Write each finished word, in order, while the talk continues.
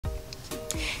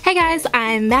Hey guys,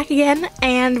 I'm back again,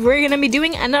 and we're gonna be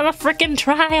doing another freaking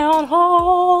try-on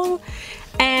haul.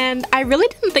 And I really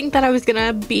didn't think that I was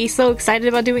gonna be so excited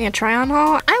about doing a try-on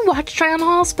haul. I watch try-on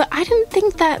hauls, but I didn't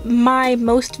think that my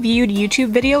most viewed YouTube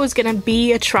video was gonna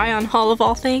be a try-on haul of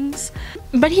all things.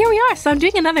 But here we are, so I'm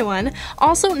doing another one.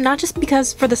 Also, not just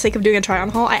because for the sake of doing a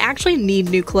try-on haul, I actually need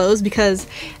new clothes because,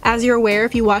 as you're aware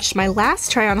if you watched my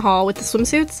last try-on haul with the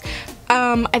swimsuits,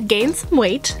 I've gained some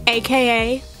weight,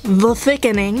 aka the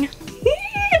thickening.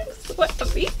 I'm so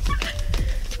happy.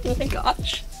 Oh my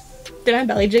gosh. Did I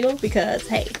belly jiggle? Because,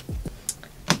 hey,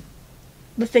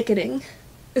 the thickening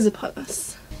is upon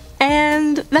us.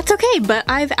 And that's okay, but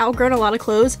I've outgrown a lot of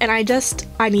clothes and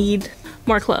I need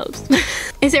more clothes.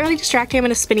 Is it really distracting? I'm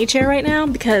in a spinny chair right now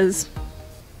because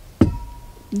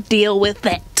deal with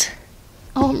it.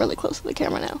 Oh, I'm really close to the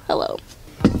camera now. Hello.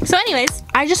 So anyways,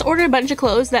 I just ordered a bunch of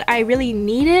clothes that I really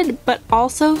needed, but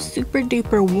also super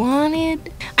duper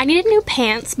wanted. I needed new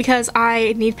pants because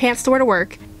I need pants to wear to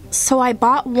work. So I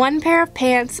bought one pair of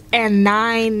pants and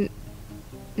 9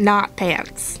 not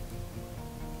pants.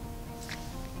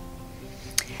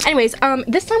 Anyways,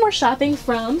 this time we're shopping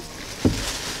from,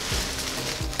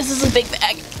 this is a big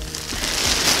bag,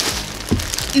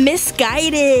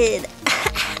 Missguided.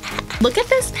 Look at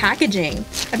this packaging.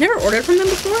 I've never ordered from them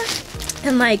before.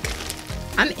 And like,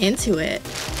 I'm into it.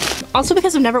 Also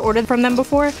because I've never ordered from them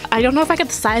before, I don't know if I got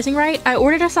the sizing right. I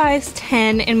ordered a size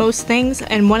 10 in most things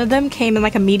and one of them came in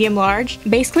like a medium large.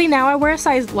 Basically now I wear a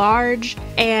size large,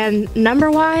 and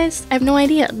number wise, I have no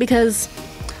idea because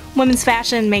women's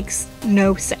fashion makes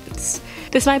no sense.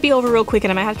 This might be over real quick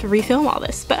and I might have to refilm all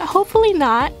this, but hopefully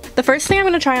not. The first thing I'm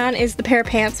gonna try on is the pair of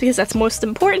pants because that's most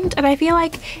important, and I feel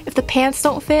like if the pants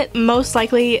don't fit, most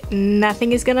likely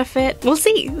nothing is gonna fit. We'll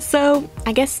see. So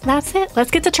I guess that's it. Let's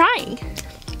get to trying.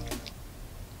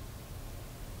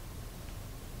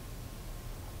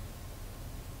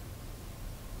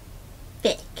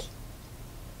 Thick.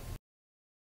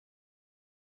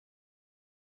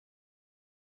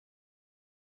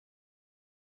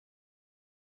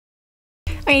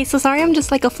 Okay, so sorry I'm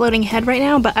just like a floating head right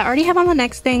now, but I already have on the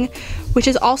next thing, which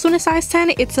is also in a size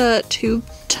 10. It's a tube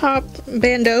top,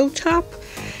 bandeau top.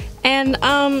 And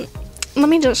let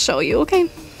me just show you, okay?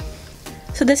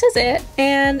 So this is it,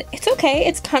 and it's okay,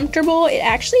 it's comfortable. It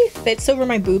actually fits over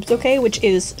my boobs okay, which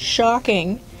is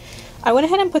shocking. I went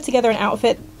ahead and put together an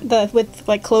outfit with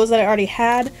like clothes that I already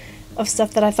had of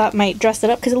stuff that I thought might dress it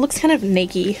up because it looks kind of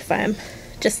naked if I'm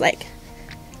just like,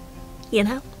 you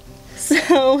know?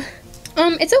 So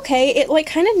it's okay. It like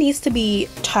kind of needs to be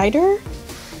tighter,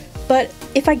 but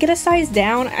if I get a size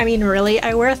down, I mean really,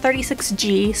 I wear a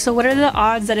 36G, so what are the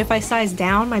odds that if I size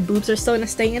down, my boobs are still gonna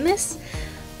stay in this?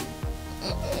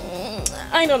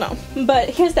 I don't know, but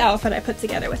here's the outfit I put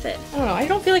together with it. I don't know, I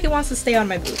don't feel like it wants to stay on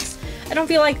my boobs. I don't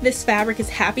feel like this fabric is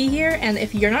happy here, and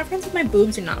if you're not friends with my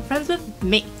boobs, you're not friends with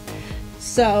me.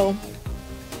 So,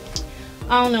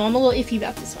 I don't know, I'm a little iffy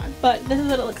about this one, but this is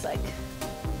what it looks like.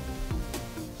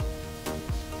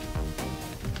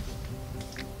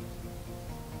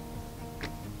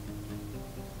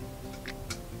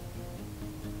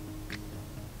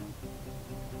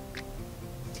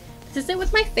 This is it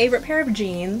with my favorite pair of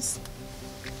jeans.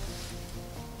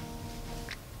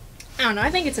 I don't know, I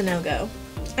think it's a no-go.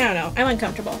 I don't know, I'm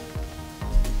uncomfortable.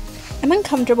 I'm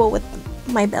uncomfortable with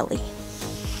my belly.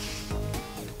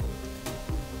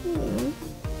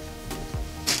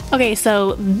 Okay,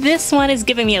 so this one is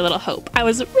giving me a little hope. I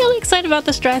was really excited about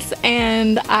this dress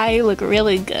and I look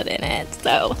really good in it,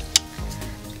 so.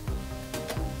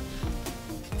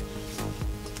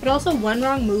 But also one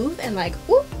wrong move and like,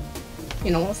 whoop. You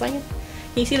know what I'm saying?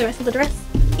 Can you see the rest of the dress?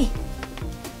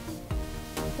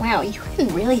 Wow, you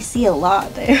can really see a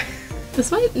lot there.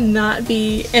 This might not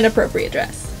be an appropriate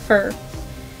dress for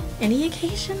any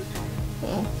occasion.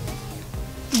 Well,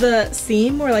 the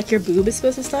seam where like your boob is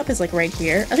supposed to stop is like right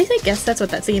here. At least I guess that's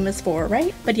what that seam is for,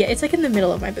 right? But yeah, it's like in the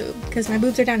middle of my boob because my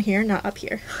boobs are down here, not up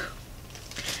here.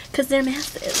 Because they're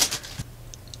massive.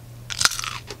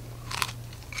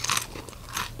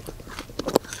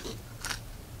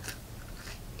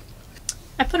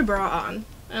 I put a bra on.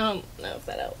 I don't know if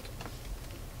that helped.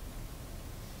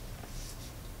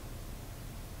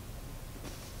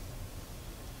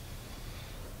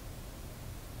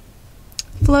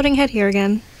 Floating head here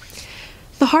again.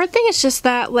 The hard thing is just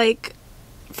that, like,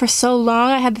 for so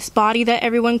long I had this body that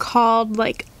everyone called,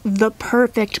 like, the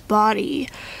perfect body.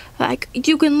 Like,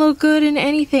 you can look good in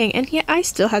anything. And yet I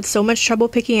still had so much trouble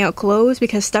picking out clothes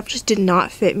because stuff just did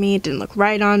not fit me. It didn't look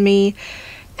right on me.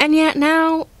 And yet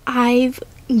now I've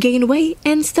gained weight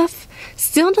and stuff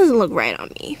still doesn't look right on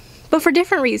me, but for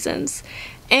different reasons.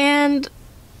 And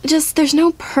just, there's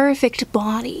no perfect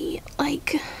body.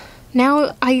 Like,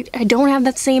 now I don't have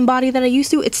that same body that I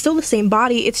used to. It's still the same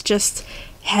body, it's just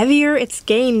heavier, it's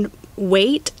gained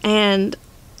weight, and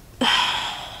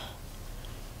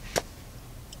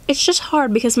it's just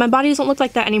hard because my body doesn't look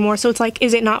like that anymore. So it's like,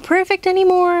 is it not perfect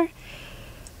anymore?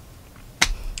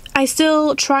 I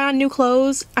still try on new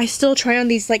clothes, I still try on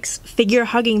these like figure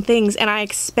hugging things, and I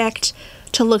expect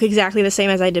to look exactly the same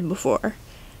as I did before.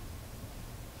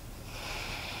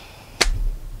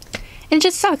 And it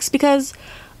just sucks because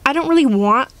I don't really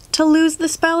want to lose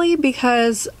this belly,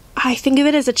 because I think of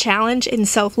it as a challenge in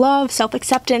self-love,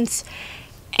 self-acceptance,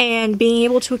 and being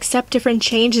able to accept different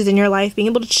changes in your life, being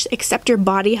able to accept your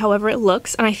body however it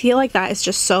looks. And I feel like that is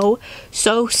just so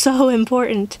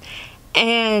important.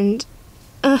 And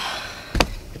and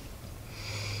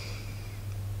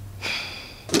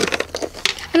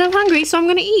I'm hungry, so I'm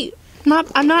gonna eat.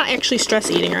 I'm not actually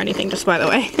stress eating or anything, just by the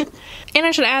way. And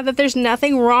I should add that there's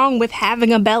nothing wrong with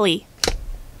having a belly.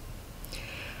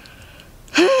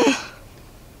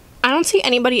 I don't see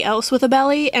anybody else with a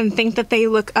belly and think that they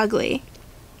look ugly.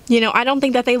 You know, I don't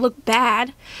think that they look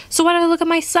bad. So why do I look at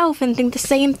myself and think the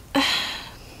same?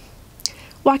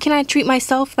 Why can't I treat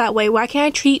myself that way? Why can't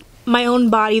I treat my own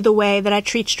body the way that I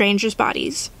treat strangers'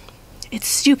 bodies? It's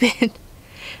stupid.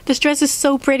 This dress is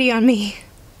so pretty on me.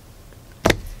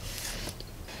 It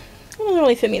doesn't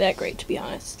really fit me that great, to be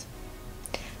honest.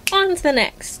 On to the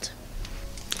next.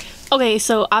 Okay,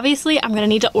 so obviously I'm gonna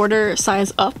need to order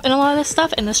size up in a lot of this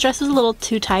stuff, and this dress is a little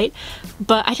too tight,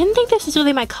 but I didn't think this was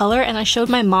really my color, and I showed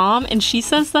my mom and she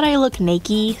says that I look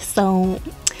naked, so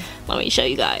let me show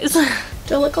you guys.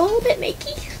 Do I look a little bit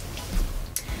naked?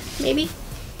 Maybe?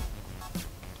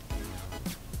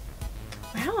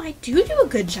 Wow, I do a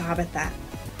good job at that.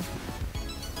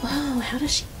 Whoa, how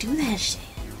does she do that shit?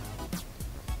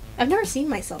 I've never seen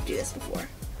myself do this before.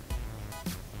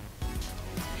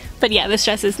 But yeah, this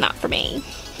dress is not for me.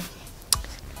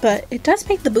 But it does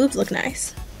make the boobs look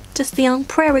nice. Just the young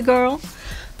prairie girl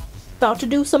about to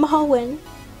do some hoeing.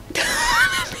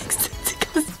 That makes sense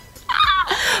because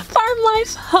farm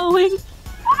life hoeing.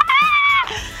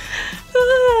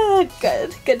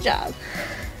 Good job.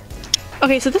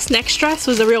 Okay, so this next dress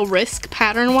was a real risk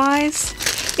pattern wise.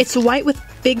 It's white with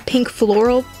big pink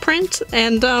floral print,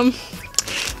 and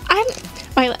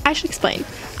I should explain.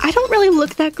 I don't really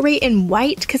look that great in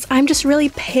white because I'm just really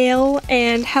pale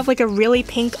and have like a really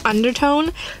pink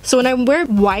undertone. So when I wear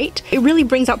white, it really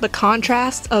brings out the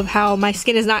contrast of how my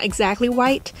skin is not exactly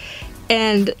white,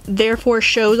 and therefore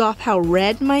shows off how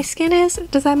red my skin is.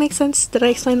 Does that make sense? Did I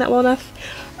explain that well enough?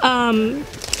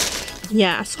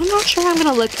 Yeah, so I'm not sure how I'm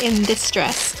gonna look in this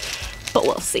dress, but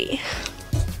we'll see.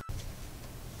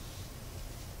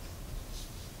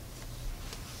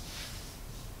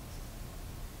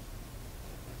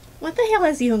 What the hell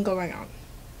is even going on?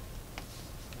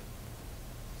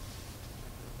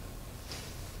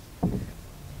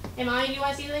 Do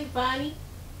I see anything funny?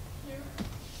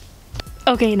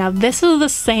 Okay, now this is the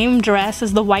same dress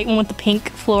as the white one with the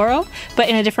pink floral, but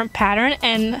in a different pattern,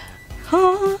 and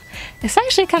it's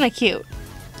actually kind of cute.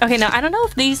 Okay, now I don't know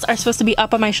if these are supposed to be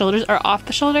up on my shoulders or off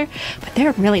the shoulder, but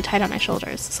they're really tight on my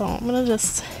shoulders, so I'm gonna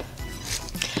just...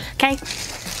 Okay.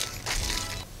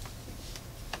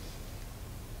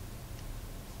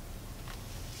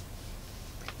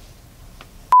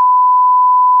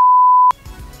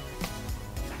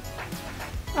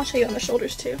 I'll show you on the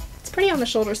shoulders too. It's pretty on the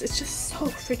shoulders, it's just so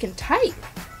freaking tight.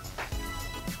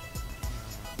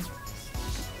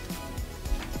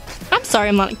 I'm sorry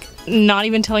I'm not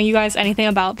even telling you guys anything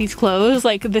about these clothes.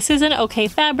 Like, this is an okay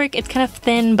fabric, it's kind of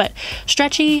thin but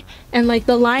stretchy, and like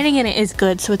the lining in it is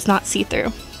good, so it's not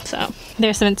see-through. So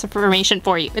there's some information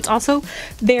for you. It's also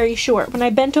very short. When I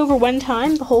bent over one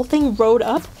time, the whole thing rode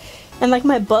up and like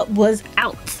my butt was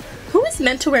out. Who is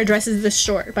meant to wear dresses this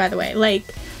short, by the way?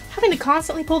 Like, having to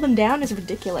constantly pull them down is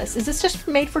ridiculous. Is this just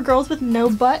made for girls with no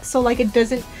butt, so like it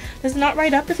does not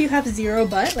ride up if you have zero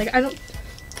butt? Like, I'm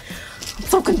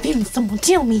so confused, someone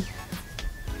tell me.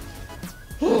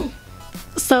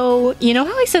 So, you know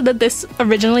how I said that this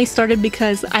originally started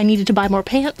because I needed to buy more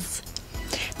pants?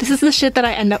 This is the shit that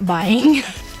I end up buying.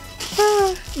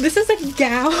 This is a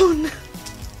gown.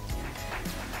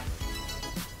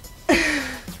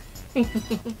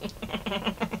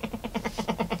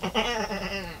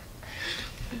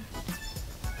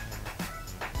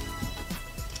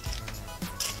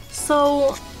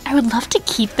 So, I would love to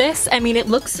keep this. I mean, it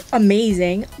looks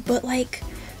amazing, but like,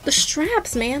 the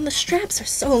straps, man, the straps are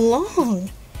so long.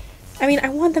 I mean, I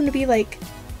want them to be like,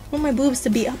 I want my boobs to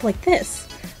be up like this,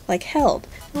 like held.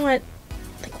 I want,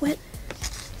 like, what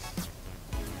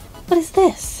is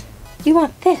this? You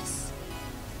want this?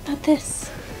 Not this.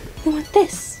 You want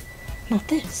this. Not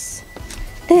this.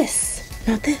 This.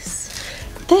 Not this.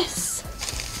 This.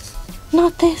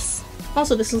 Not this.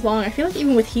 Also, this is long. I feel like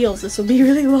even with heels, this will be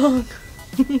really long.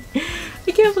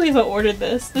 I can't believe I ordered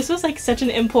this. This was like such an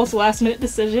impulse last minute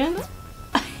decision.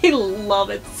 I love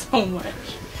it so much.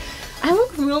 I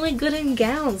look really good in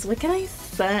gowns. What can I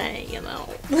say, you know?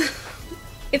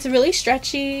 It's really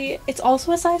stretchy. It's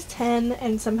also a size 10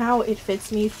 and somehow it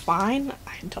fits me fine.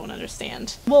 I don't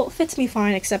understand. Well, it fits me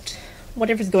fine except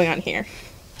whatever's going on here.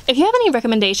 If you have any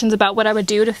recommendations about what I would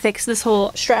do to fix this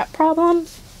whole strap problem,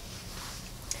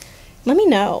 let me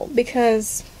know,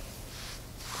 because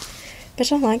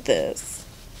bitch, I don't like this.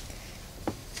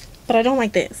 But I don't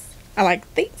like this. I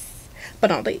like these, but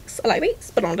not these. I like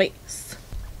these, but not these.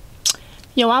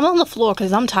 Yo, I'm on the floor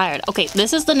because I'm tired. Okay,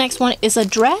 this is the next one. It's a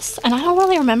dress, and I don't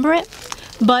really remember it,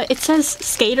 but it says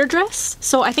skater dress.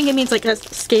 So I think it means like a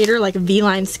skater, like a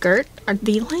V-line skirt. Or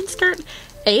V-line skirt?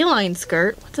 A-line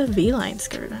skirt? What's a V-line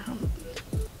skirt?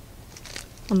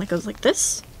 One that goes like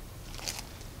this.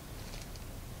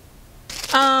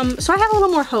 So I have a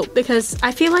little more hope because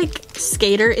I feel like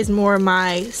skater is more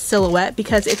my silhouette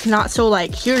because it's not so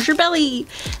like, here's your belly,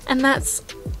 and that's,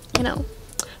 you know,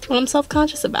 what I'm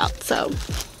self-conscious about. So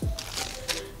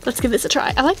let's give this a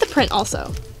try. I like the print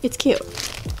also. It's cute.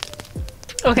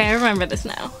 Okay, I remember this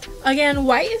now. Again,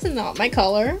 white is not my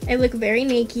color. I look very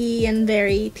naked and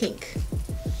very pink.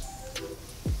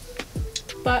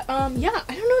 But yeah,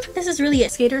 I don't know if this is really a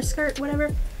skater skirt,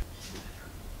 whatever.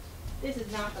 This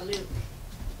is not the look.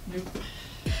 Nope.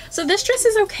 So this dress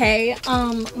is okay.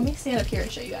 Let me stand up here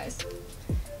and show you guys.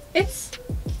 It's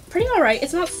pretty alright.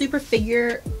 It's not super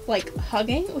figure like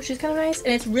hugging, which is kind of nice,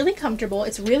 and it's really comfortable.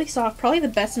 It's really soft, probably the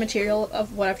best material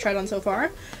of what I've tried on so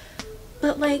far.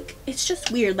 But like, it's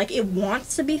just weird. Like, it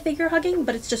wants to be figure hugging,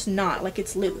 but it's just not. Like,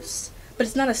 it's loose. But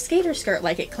it's not a skater skirt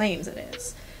like it claims it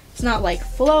is. It's not like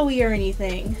flowy or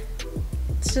anything.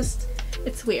 It's just,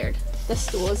 it's weird. This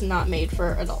stool is not made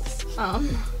for adults.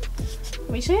 Let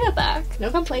me show you the back. No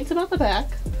complaints about the back.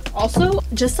 Also,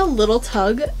 just a little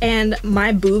tug and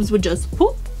my boobs would just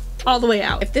whoop all the way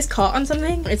out. If this caught on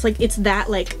something, it's like, it's that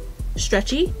like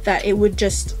stretchy that it would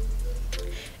just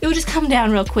come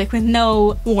down real quick with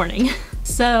no warning.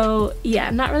 So yeah,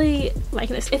 I'm not really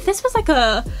liking this. If this was like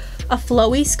a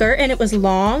flowy skirt and it was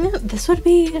long, this would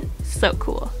be so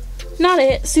cool. Not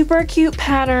it. Super cute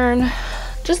pattern.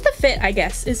 Just the fit, I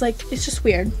guess, is like, it's just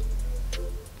weird.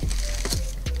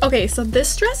 Okay, so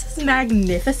this dress is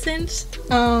magnificent.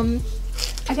 I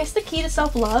guess the key to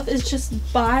self-love is just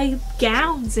buy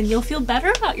gowns and you'll feel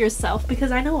better about yourself,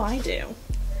 because I know I do.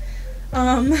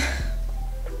 Am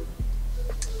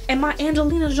I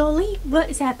Angelina Jolie?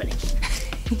 What is happening?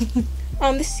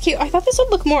 This is cute. I thought this would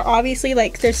look more obviously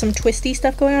like there's some twisty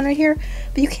stuff going on right here,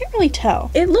 but you can't really tell.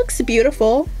 It looks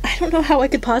beautiful. I don't know how I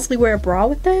could possibly wear a bra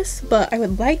with this, but I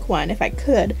would like one if I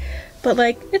could. But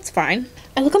like, it's fine.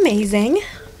 I look amazing.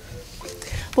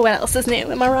 But what else is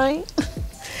new? Am I right?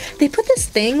 They put this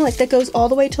thing like that goes all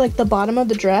the way to like the bottom of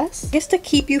the dress, I guess to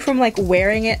keep you from like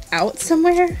wearing it out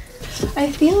somewhere.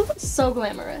 I feel so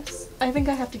glamorous. I think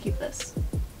I have to keep this.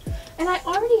 And I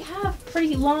already have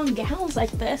pretty long gowns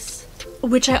like this,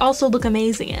 which I also look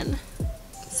amazing in.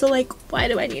 So like, why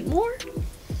do I need more?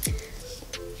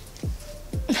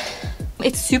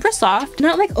 It's super soft,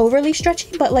 not like overly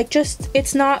stretchy, but like just,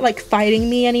 it's not like fighting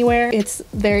me anywhere. It's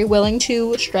very willing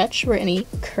to stretch for any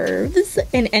curves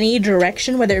in any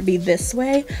direction, whether it be this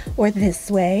way or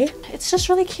this way. It's just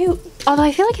really cute. Although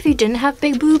I feel like if you didn't have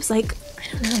big boobs, like, I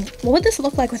don't know, what would this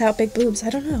look like without big boobs?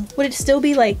 I don't know. Would it still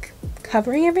be like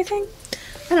covering everything?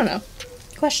 I don't know.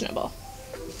 Questionable.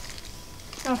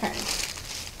 Okay.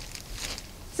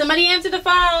 Somebody answer the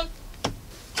phone.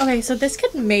 Okay, so this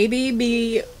could maybe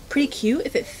be pretty cute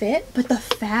if it fit, but the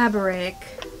fabric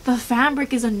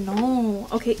is a no.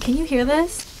 Okay, can you hear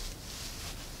this?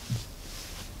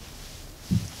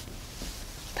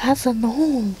 That's a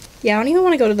no. Yeah, I don't even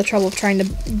want to go to the trouble of trying to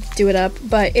do it up,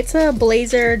 but it's a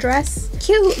blazer dress.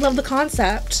 Cute, love the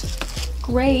concept.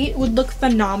 Great, would look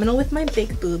phenomenal with my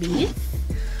big boobies.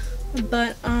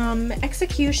 But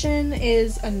execution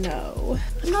is a no.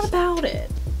 I'm not about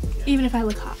it, even if I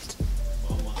look hot.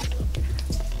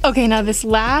 Okay, now this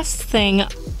last thing,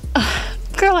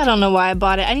 girl, I don't know why I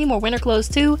bought it. I need more winter clothes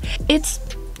too. It's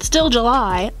still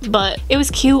July, but it was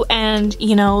cute and,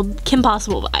 you know, Kim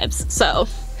Possible vibes. So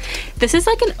this is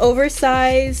like an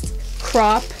oversized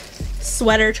crop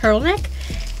sweater turtleneck,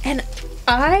 and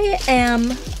I am,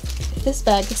 this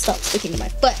bag can stop sticking to my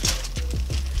foot.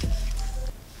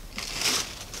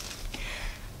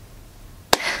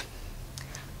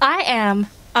 I am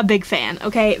a big fan,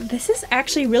 okay? This is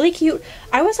actually really cute.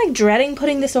 I was like dreading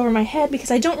putting this over my head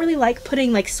because I don't really like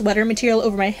putting like sweater material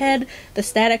over my head. The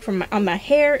static from on my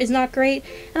hair is not great.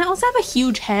 And I also have a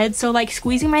huge head, so like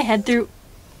squeezing my head through...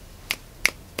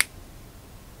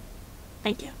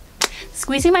 Thank you.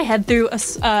 Squeezing my head through a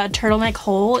turtleneck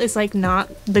hole is like not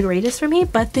the greatest for me,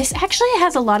 but this actually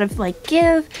has a lot of like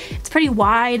give. It's pretty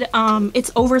wide.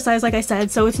 It's oversized like I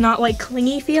said, so it's not like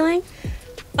clingy feeling.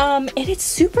 And it's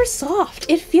super soft.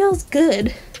 It feels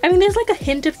good. I mean, there's like a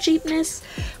hint of cheapness,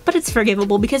 but it's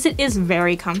forgivable because it is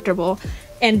very comfortable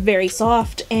and very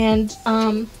soft. And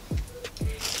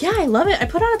yeah, I love it. I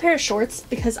put on a pair of shorts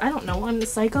because I don't know, I'm a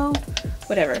psycho.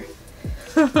 Whatever.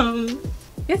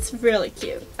 It's really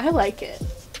cute. I like it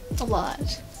a lot.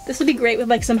 This would be great with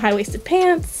like some high-waisted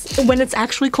pants when it's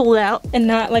actually cold out and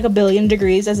not like a billion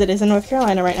degrees as it is in North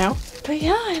Carolina right now. But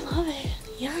yeah, I love it.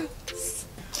 Yes.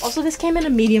 Also, this came in a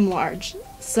medium large,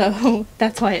 so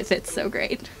that's why it fits so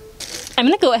great. I'm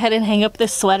gonna go ahead and hang up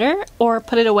this sweater or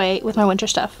put it away with my winter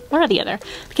stuff, one or the other,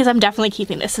 because I'm definitely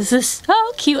keeping this. This is so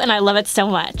cute and I love it so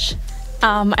much.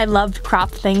 I love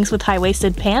cropped things with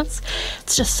high-waisted pants.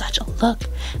 It's just such a look,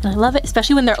 and I love it,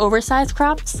 especially when they're oversized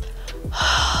crops.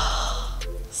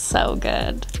 So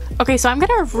good. Okay, so I'm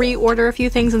gonna reorder a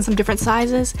few things in some different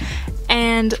sizes,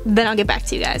 and then I'll get back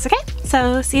to you guys, okay?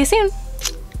 So, see you soon.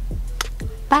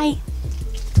 Bye.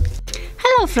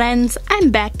 Hello friends,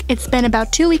 I'm back. It's been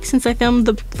about 2 weeks since I filmed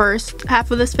the first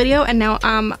half of this video, and now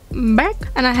I'm back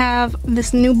and I have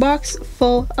this new box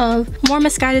full of more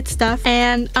Missguided stuff.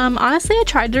 And honestly, I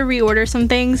tried to reorder some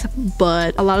things,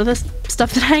 but a lot of the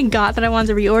stuff that I got that I wanted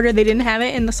to reorder, they didn't have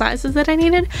it in the sizes that I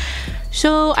needed.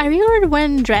 So I reordered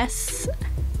one dress,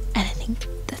 and I think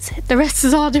that's it. The rest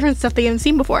is all different stuff that you haven't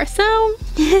seen before, so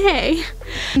yay.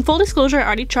 In full disclosure, I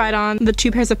already tried on the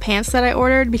 2 pairs of pants that I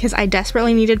ordered because I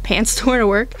desperately needed pants to wear to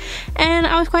work, and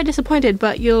I was quite disappointed,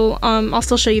 but I'll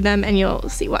still show you them and you'll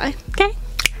see why, okay?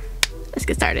 Let's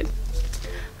get started.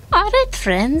 Alright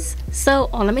friends, so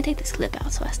let me take this clip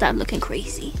out so I stop looking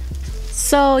crazy.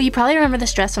 So you probably remember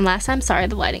this dress from last time. Sorry,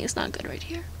 the lighting is not good right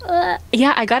here.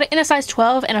 Yeah, I got it in a size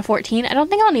 12 and a 14. I don't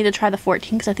think I'll need to try the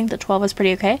 14 because I think the 12 is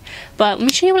pretty okay, but let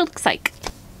me show you what it looks like.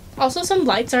 Also, some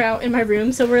lights are out in my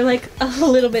room, so we're like a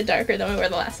little bit darker than we were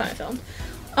the last time I filmed.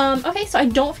 Okay, so I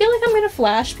don't feel like I'm gonna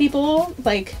flash people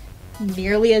like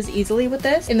nearly as easily with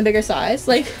this in the bigger size.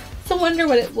 Like, I wonder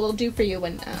what it will do for you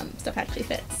when stuff actually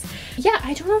fits. Yeah,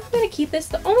 I don't know if I'm gonna keep this.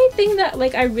 The only thing that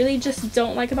like I really just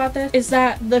don't like about this is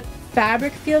that the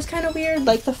fabric feels kind of weird.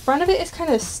 Like the front of it is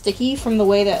kind of sticky from the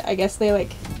way that I guess they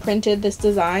like printed this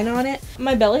design on it.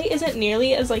 My belly isn't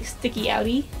nearly as like sticky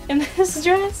outy in this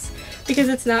dress because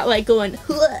it's not like going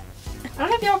Hua. I don't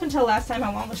know if y'all can tell last time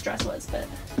how long this dress was, but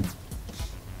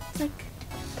it's like,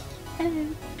 hello.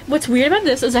 What's weird about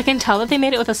this is I can tell that they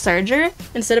made it with a serger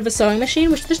instead of a sewing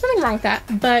machine, which there's nothing wrong with that.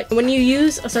 But when you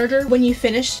use a serger, when you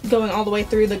finish going all the way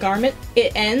through the garment,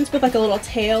 it ends with like a little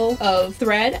tail of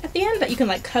thread at the end that you can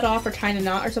like cut off or tie in a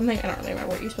knot or something. I don't really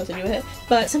remember what you're supposed to do with it.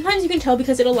 But sometimes you can tell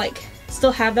because it'll like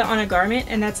still have that on a garment,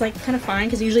 and that's like kind of fine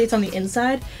because usually it's on the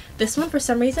inside. This one, for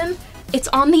some reason, it's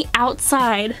on the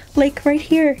outside. Like right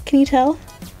here, can you tell?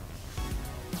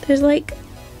 There's like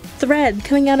thread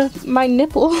coming out of my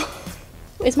nipple.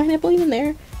 Is my nipple even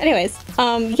there? Anyways,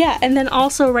 yeah, and then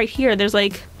also right here, there's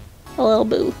like a little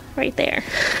boo right there.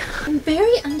 I'm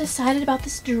very undecided about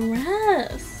this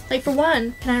dress. Like, for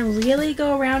one, can I really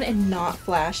go around and not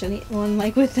flash anyone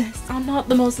like with this? I'm not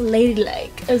the most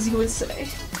ladylike, as you would say.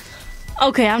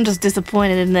 Okay, I'm just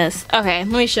disappointed in this. Okay,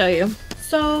 let me show you.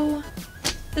 So,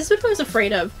 this is what I was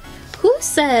afraid of. Who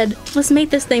said, let's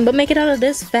make this thing, but make it out of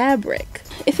this fabric?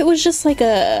 If it was just like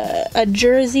a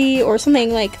jersey or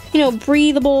something like, you know,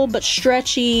 breathable but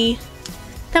stretchy,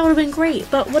 that would have been great.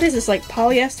 But what is this, like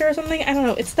polyester or something? I don't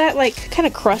know. It's that like kind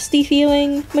of crusty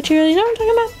feeling material. You know what I'm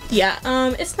talking about?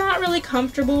 Yeah, it's not really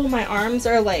comfortable. My arms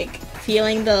are like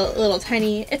feeling the little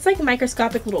tiny, it's like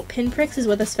microscopic little pinpricks is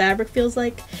what this fabric feels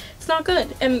like. It's not good.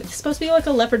 And it's supposed to be like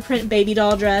a leopard print baby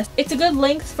doll dress. It's a good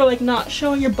length for like not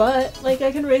showing your butt. Like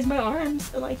I can raise my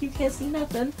arms and like you can't see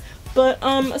nothing. But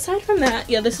aside from that,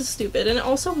 yeah, this is stupid. And it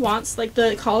also wants, like,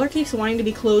 the collar keeps wanting to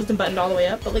be closed and buttoned all the way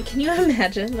up. But like, can you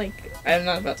imagine? Like, I'm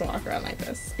not about to walk around like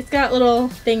this. It's got a little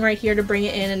thing right here to bring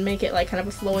it in and make it like kind of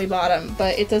a flowy bottom,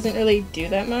 but it doesn't really do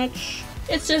that much.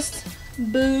 It's just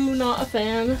boo, not a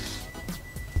fan.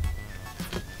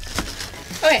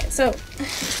 Okay, so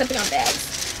stepping on bags.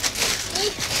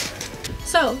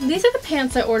 So these are the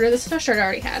pants I ordered. This is a shirt I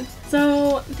already had.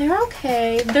 So they're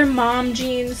okay. They're mom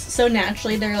jeans, so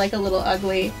naturally they're like a little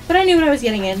ugly. But I knew what I was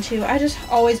getting into. I just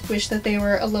always wish that they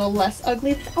were a little less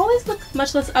ugly. They always look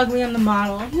much less ugly on the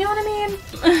model. You know what I mean?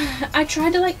 I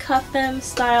tried to like cuff them,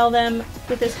 style them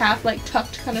with this half like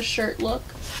tucked kind of shirt look.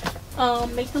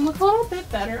 Make them look a little bit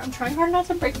better. I'm trying hard not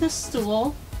to break this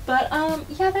stool. But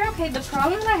yeah, they're okay. The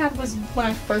problem that I had was when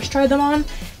I first tried them on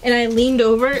and I leaned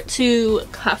over to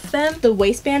cuff them, the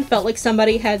waistband felt like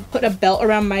somebody had put a belt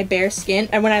around my bare skin,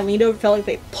 and when I leaned over it felt like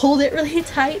they pulled it really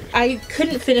tight. I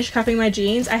couldn't finish cuffing my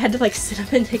jeans. I had to like sit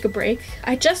up and take a break.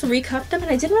 I just recuffed them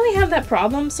and I didn't really have that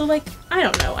problem, so like, I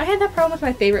don't know. I had that problem with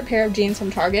my favorite pair of jeans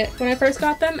from Target when I first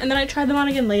got them, and then I tried them on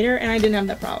again later and I didn't have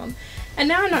that problem. And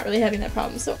now I'm not really having that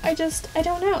problem, so I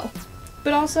don't know.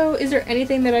 But also, is there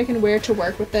anything that I can wear to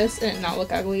work with this and it not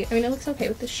look ugly? I mean, it looks okay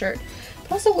with this shirt.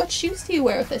 But also, what shoes do you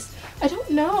wear with this? I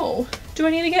don't know. Do I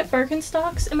need to get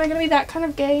Birkenstocks? Am I going to be that kind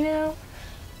of gay now?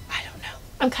 I don't know.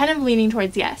 I'm kind of leaning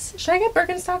towards yes. Should I get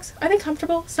Birkenstocks? Are they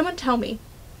comfortable? Someone tell me.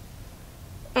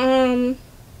 Yeah.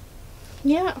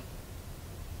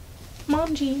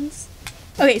 Mom jeans.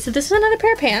 Okay, so this is another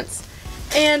pair of pants.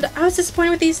 And I was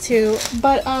disappointed with these two,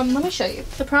 but let me show you.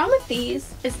 The problem with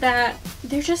these is that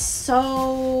they're just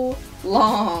so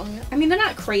long. I mean, they're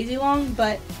not crazy long,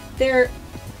 but they're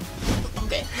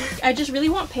okay. I just really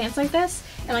want pants like this,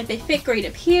 and like they fit great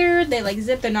up here. They like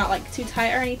zip, they're not like too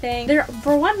tight or anything. They're,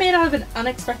 for one, made out of an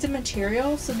unexpected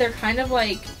material, so they're kind of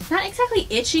like, not exactly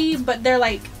itchy, but they're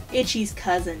like itchy's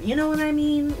cousin. You know what I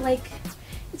mean? Like,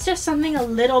 it's just something a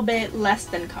little bit less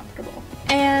than comfortable.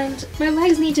 And my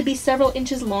legs need to be several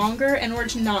inches longer in order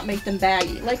to not make them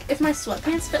baggy. Like, if my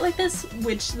sweatpants fit like this,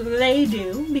 which they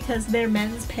do because they're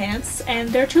men's pants and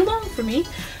they're too long for me,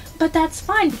 but that's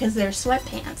fine because they're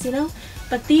sweatpants, you know?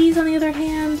 But these, on the other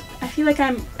hand, I feel like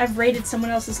I've raided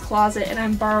someone else's closet and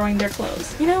I'm borrowing their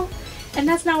clothes, you know? And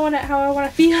that's not how I want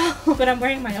to feel, but I'm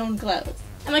wearing my own clothes.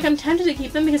 And like, I'm tempted to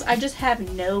keep them because I just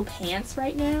have no pants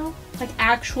right now. Like,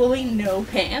 actually no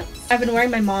pants. I've been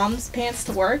wearing my mom's pants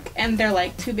to work and they're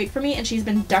like too big for me, and she's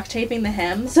been duct taping the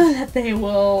hems so that they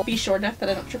will be short enough that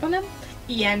I don't trip on them.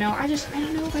 Yeah, no, I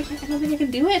don't know if I don't think I can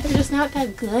do it. They're just not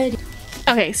that good.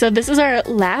 Okay, so this is our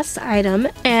last item,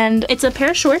 and it's a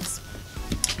pair of shorts.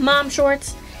 Mom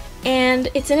shorts. And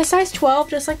it's in a size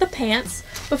 12, just like the pants,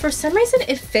 but for some reason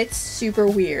it fits super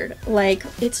weird. Like,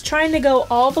 it's trying to go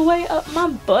all the way up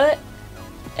my butt,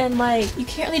 and like, you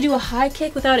can't really do a high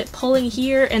kick without it pulling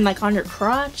here and like on your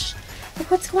crotch.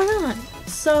 Like, what's going on?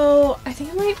 So I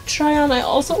think I might try on, I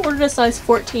also ordered a size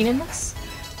 14 in this,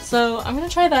 so I'm gonna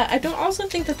try that. I don't also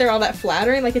think that they're all that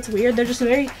flattering. Like, it's weird, they're just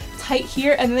very tight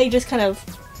here and then they just kind of,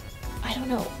 I don't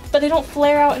know, but they don't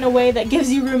flare out in a way that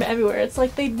gives you room everywhere. It's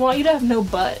like they want you to have no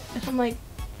butt. And I'm like,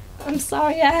 I'm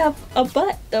sorry, I have a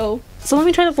butt though. So let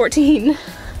me try the 14.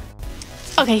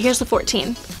 Okay, here's the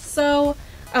 14. So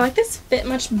I like this fit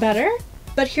much better,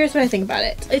 but here's what I think about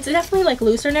it. It's definitely like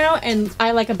looser now and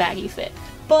I like a baggy fit.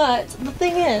 But the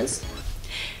thing is,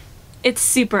 it's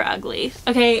super ugly.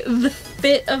 Okay, the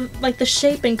fit of, like, the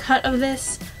shape and cut of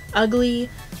this, ugly.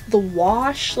 The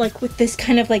wash, like with this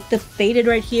kind of like the faded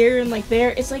right here and like there,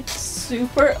 it's like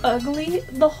super ugly.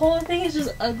 The whole thing is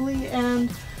just ugly,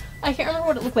 and I can't remember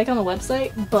what it looked like on the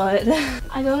website, but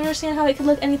I don't understand how it could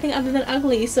look anything other than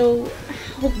ugly, so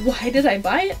why did I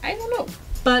buy it? I don't know.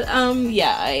 But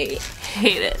yeah, I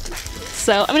hate it.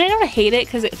 So, I mean, I don't hate it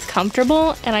because it's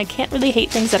comfortable, and I can't really hate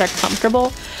things that are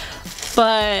comfortable,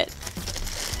 but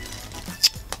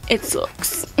it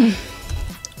sucks.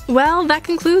 Well, that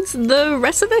concludes the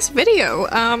rest of this video.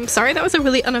 Sorry that was a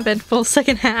really uneventful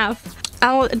second half.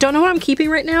 I don't know what I'm keeping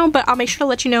right now, but I'll make sure to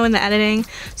let you know in the editing,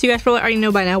 so you guys probably already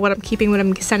know by now what I'm keeping, what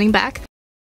I'm sending back.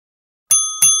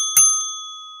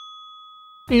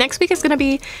 Next week is going to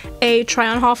be a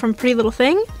try-on haul from Pretty Little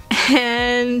Thing,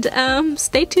 and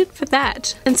stay tuned for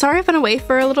that. And sorry I've been away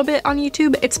for a little bit on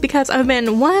YouTube. It's because I've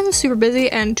been, 1, super busy,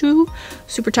 and 2,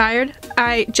 super tired.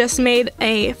 I just made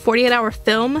a 48-hour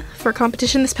film for a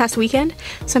competition this past weekend,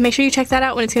 so make sure you check that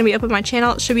out when it's going to be up on my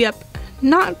channel. It should be up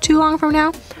not too long from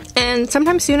now. And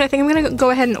sometime soon I think I'm going to go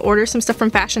ahead and order some stuff from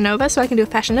Fashion Nova so I can do a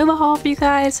Fashion Nova haul for you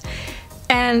guys.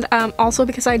 And also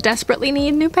because I desperately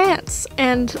need new pants,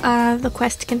 and the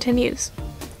quest continues.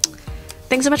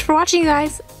 Thanks so much for watching, you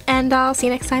guys, and I'll see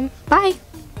you next time. Bye!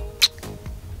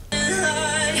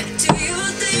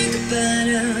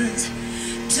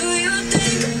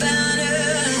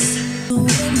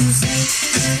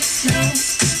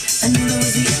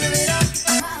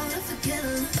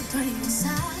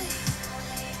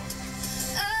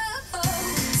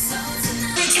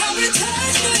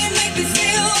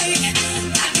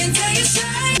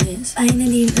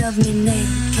 Finally love me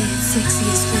naked, sexy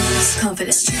as well as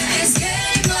confident. It's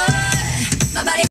game on.